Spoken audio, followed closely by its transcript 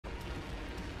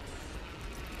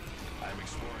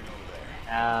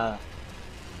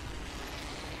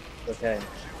Okay.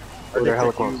 Oh, they're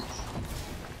hella close.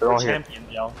 They're all here. Champion,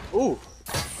 yo. Ooh.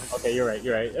 Okay, you're right.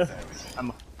 You're right.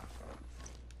 I'm.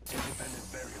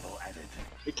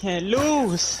 We can't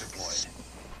lose.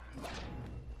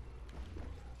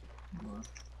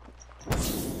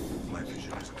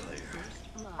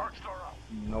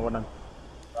 Know what I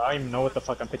don't even know what the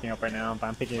fuck I'm picking up right now, but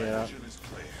I'm picking it up.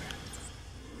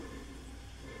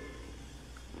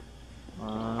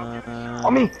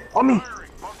 On me! On me!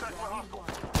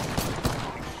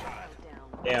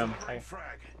 Damn, I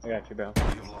got you, bro.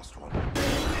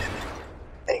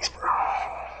 Thanks, bro.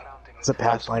 It's a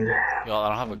Pathfinder. Yo, I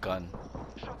don't have a gun.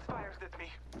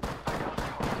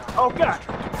 Oh god!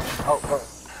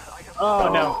 Oh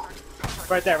no!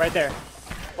 Right there, right there.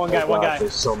 One guy, one guy.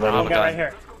 There's so many. One guy right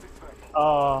here.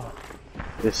 Oh.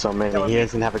 There's so many. He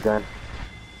doesn't have a gun.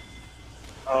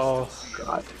 Oh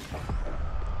God.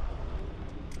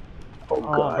 Oh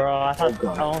god. Bro, I thought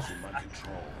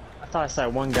I thought I saw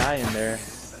one guy in there.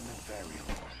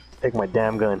 Take my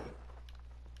damn gun.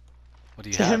 What do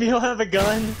you have? Damn, you don't have a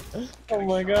gun? Oh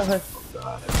my god.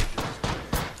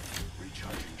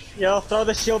 Yo, throw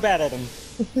the shield bat at him.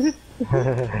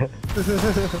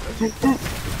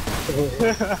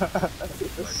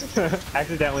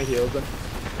 Accidentally healed him.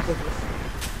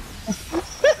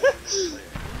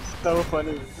 So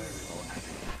funny.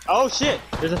 Oh shit!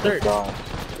 There's a third.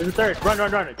 There's a third. Run,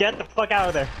 run, run! Get the fuck out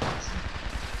of there!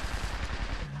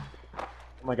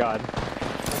 Oh my god.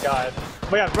 Oh my god. Oh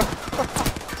my god, bro!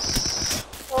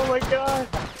 Oh my god!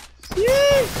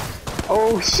 Yee!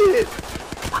 Oh shit!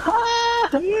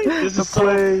 This is so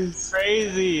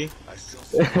crazy!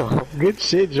 Good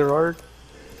shit, Gerard.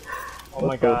 Oh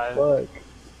my god.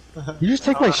 You just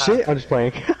take my shit? I'm just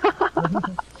playing.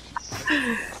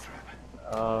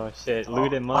 Oh shit,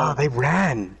 loot him Oh, up. they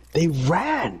ran! They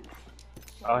ran!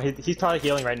 Oh, he's probably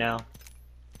healing right now.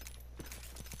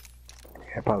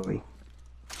 Yeah, probably.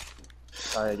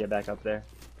 Sorry, get back up there.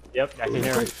 Yep, I can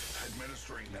hear him.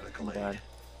 Oh my god.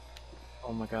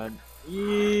 Oh my god.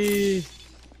 Yee.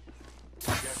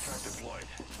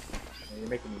 You're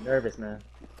making me nervous, man.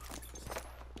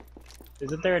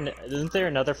 Isn't there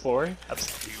another floor?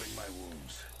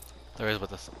 There is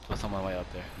with someone way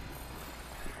up there.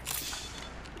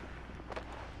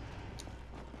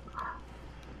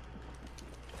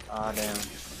 Aw, damn.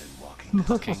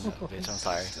 Fucking bitch, I'm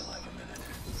sorry.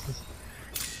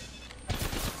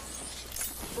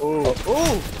 Ooh,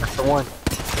 ooh! That's the one.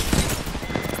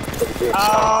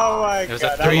 Oh my There's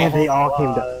god. a three. They all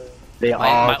came down. They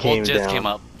all My came ult just down. came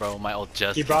up, bro. My ult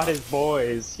just He came brought up. his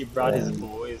boys. He brought his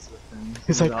boys with him.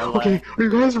 He's like, okay, are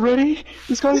you guys ready?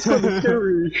 This guy's kinda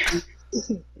scary.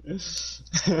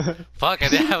 Fuck, I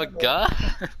didn't have a gun.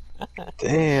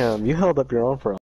 Damn, you held up your own for